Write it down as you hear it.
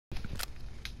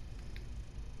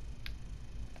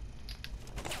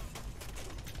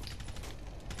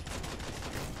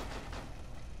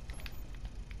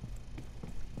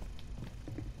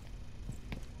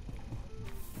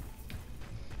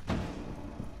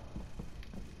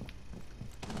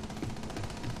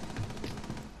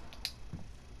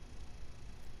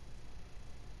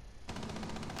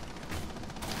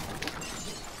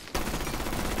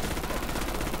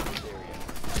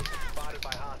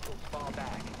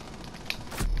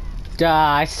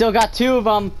I still got 2 of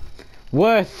them.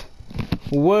 Worth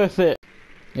it.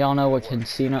 Y'all know what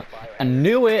casino? I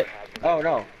knew it. Oh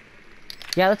no.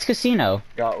 Yeah, that's casino.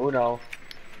 Got Uno.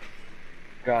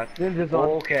 Got Ninja's on.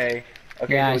 okay.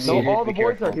 Okay, Yeah, I so see. No, all the be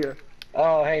boys careful. are here.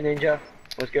 Oh, hey Ninja.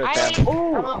 What's good, Hi. fam?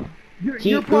 Oh,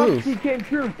 your Oof. prophecy came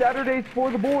true. Saturday's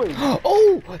for the boys.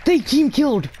 Oh, they team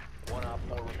killed.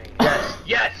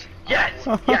 Yes, yes.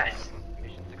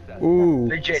 Ooh.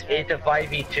 Legit, it's a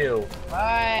 5v2.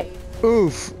 Bye.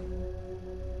 Oof.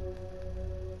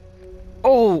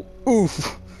 Oh,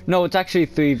 oof. No, it's actually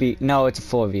 3v. No, it's a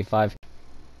 4v5.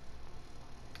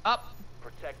 Up.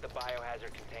 Protect the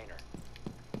biohazard container.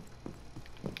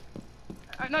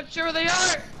 I'm not sure where they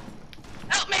are.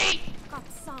 Help me!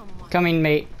 Coming,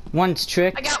 mate. One's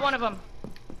tricked. I got one of them.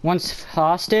 One's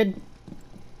hosted.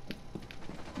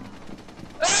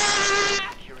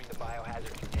 Ah! Securing the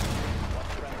biohazard container. One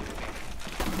friendly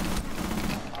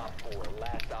remaining. Op 4,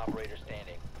 last operator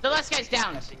standing. The last guy's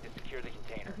down. Attempting to secure the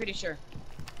container. I'm pretty sure.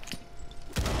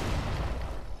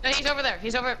 No, he's over there.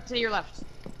 He's over to your left.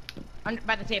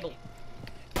 By the table.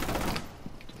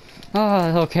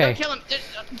 Oh, okay. Don't kill him.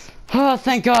 Oh,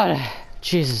 thank God.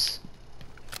 Jesus.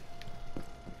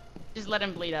 Just let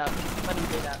him bleed out. Let him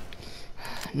bleed out.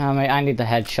 No, mate, I need the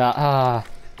headshot. Ah.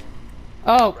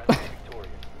 Oh. Friendly victorious.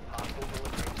 Hostile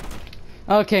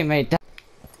delivery. Okay, mate.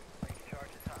 Charge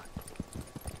is hot.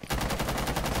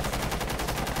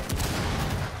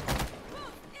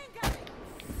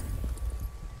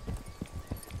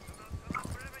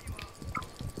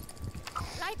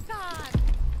 Lights on!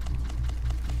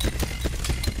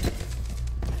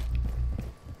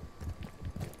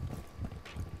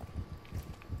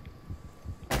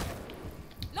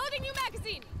 Loading new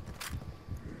magazine!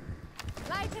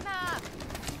 Lighten up!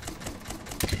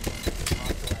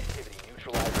 Hostile activity.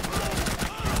 Neutralize the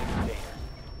container.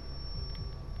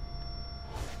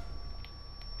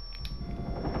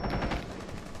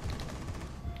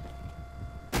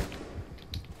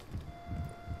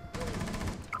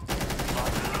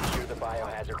 Secure the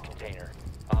biohazard container.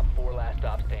 Op 4, last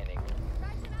stop standing.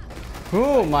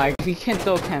 Oh my, you can't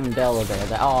throw Candela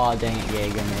there. Oh, dang it,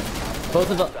 Jaeger, mate. Both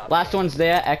of the last one's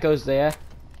there, Echo's there.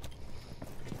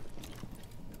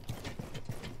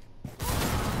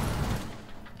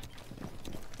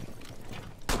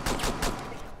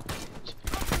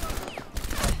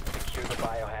 Secure the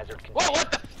biohazard container. Whoa,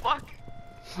 what the fuck?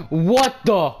 What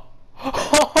the?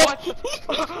 What the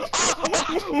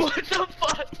What the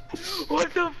fuck?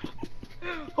 What the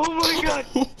Oh my god.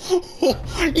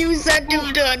 You sent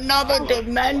him to another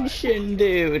dimension,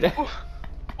 dude.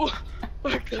 What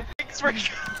the legs were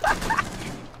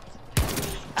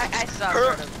I saw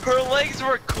Her legs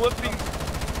were clipping.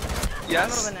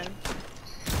 Yes. moving in.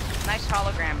 Nice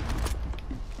hologram.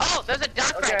 Oh, there's a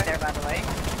duck right there, by the way.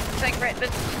 It's like right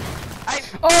this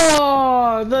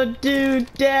Oh, the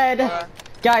dude dead.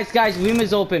 Guys, room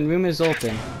is open. Clear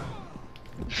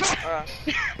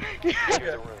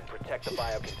the room. Protect the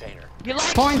bio container. You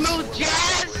like Points. smooth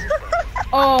jazz?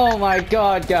 Oh my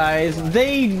God, guys,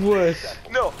 they were.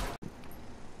 No.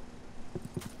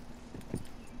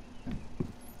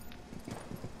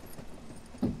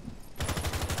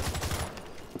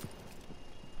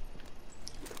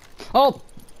 Oh,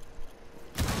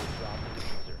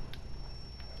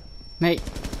 mate,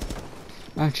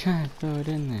 I'm trying to throw it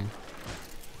in there.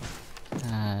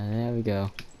 There we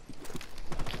go.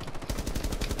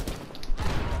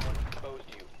 Exposed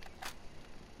you.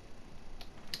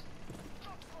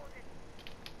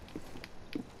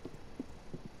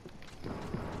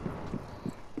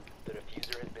 The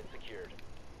diffuser has been secured.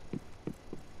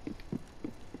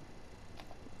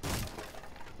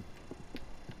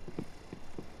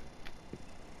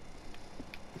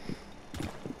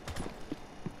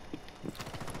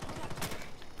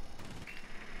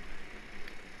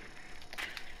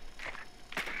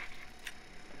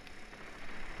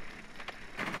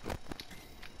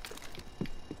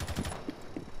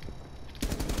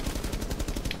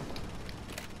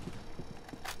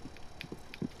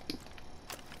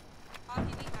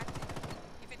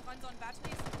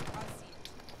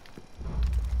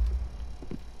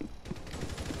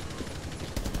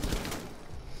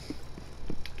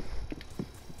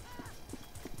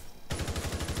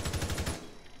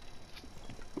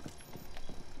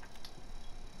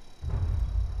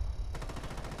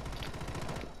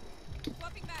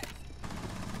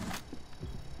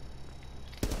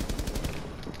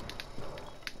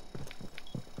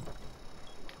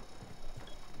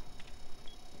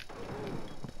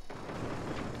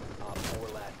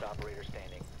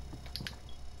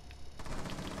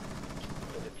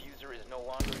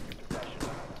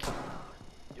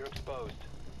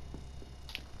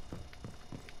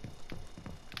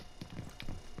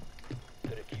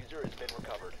 diffuser has been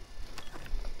recovered.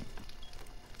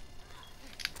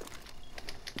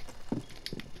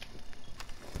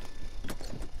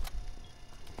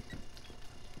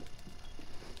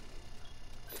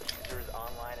 Diffuser is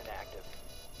online and active.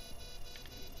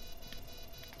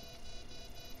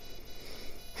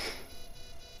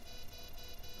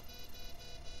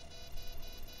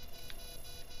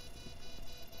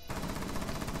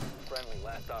 Friendly,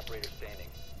 last operator standing.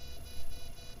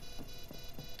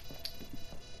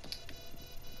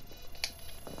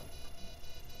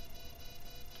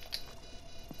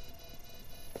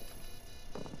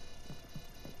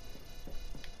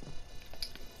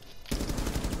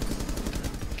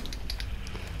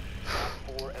 Top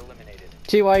 4 eliminated.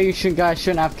 See why you guys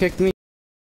shouldn't have kicked me?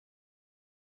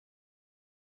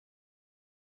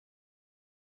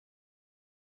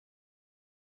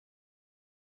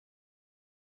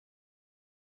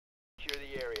 Secure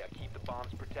the area. Keep the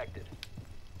bombs protected.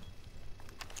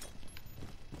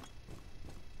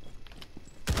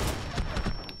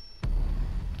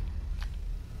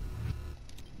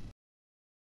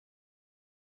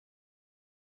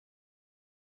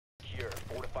 Secure.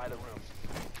 Fortify the room.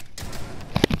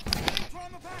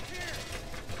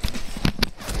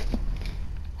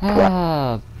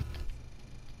 Ah.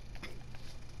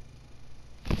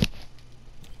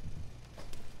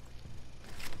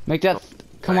 Make that.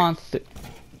 Come on.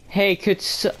 Hey, could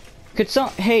some?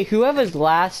 Hey, whoever's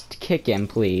last, kick him,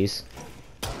 please.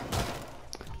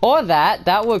 Or that.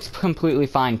 That works completely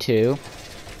fine too.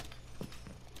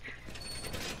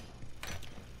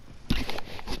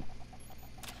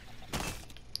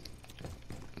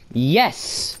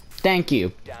 Yes. Thank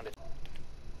you. Down to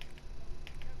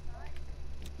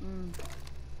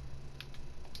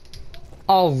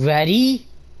Already?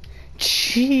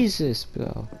 Jesus,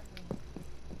 bro.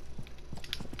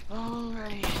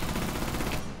 Alright.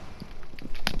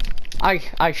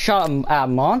 I shot him at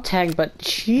Montag, but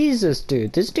Jesus,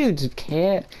 dude, this dude's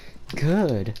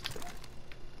good.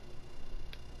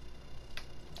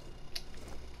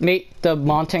 Mate, the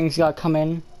Montags got come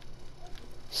in,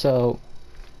 so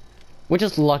we're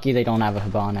just lucky they don't have a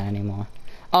Habana anymore.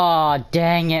 Aw,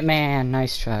 dang it, man.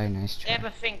 Nice try, nice They try. have a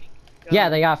think. Yeah,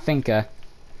 they got Finka.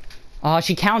 Oh,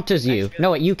 she counters you. Nice.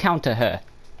 No, wait, you counter her.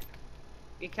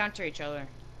 We counter each other.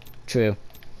 True.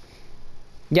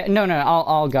 Yeah, no,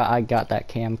 I got that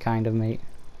cam kind of, mate.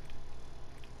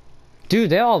 Dude,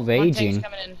 they're all raging. One tank's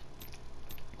coming in.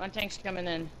 One tank's coming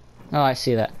in. Oh, I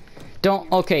see that. Don't.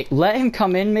 Okay, let him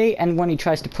come in, mate, and when he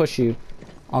tries to push you,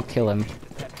 I'll kill him.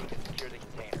 secure the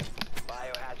container.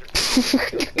 Biohazard.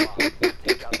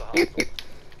 Take out the hostile.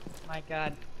 My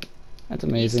god. That's Easy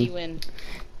amazing. win.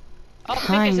 Oh, Fink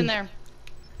Kind- is in there.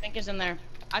 Fink is in there.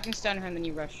 I can stun her and then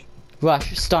you rush.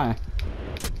 Rush, stun.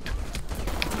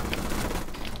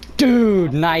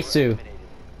 Dude, nice-oo.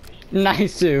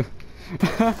 Nice-oo.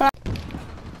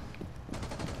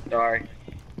 Sorry.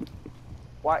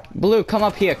 Why? Blue, come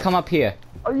up here, come up here.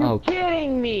 Are you Oh.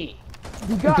 kidding me?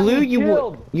 You got Blue, me you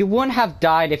killed. you wouldn't have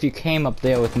died if you came up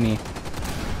there with me.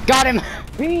 Got him!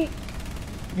 Pete,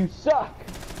 you suck.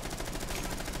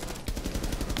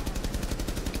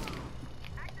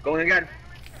 Going again.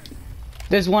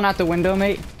 There's one at the window,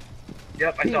 mate.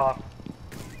 Yep, I saw.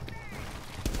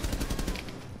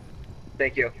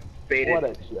 Thank you. Baited. What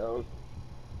a joke.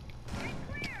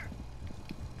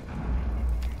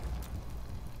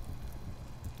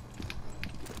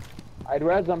 I'd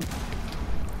res them.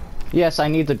 Yes, I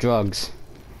need the drugs.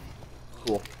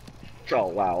 Cool. Oh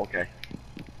wow. Okay.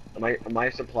 Am I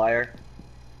a supplier?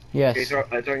 Yes.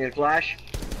 Okay, I'm throwing in flash.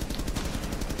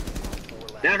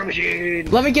 Nano machine.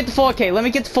 Let me get the 4K, let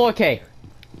me get the 4K.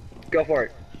 Go for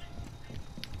it.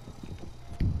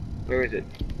 Where is it?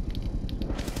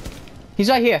 He's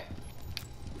right here.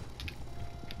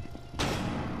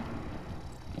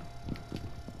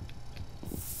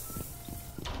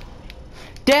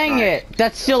 Dang it!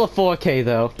 That's still a 4K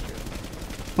though.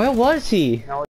 Where was he?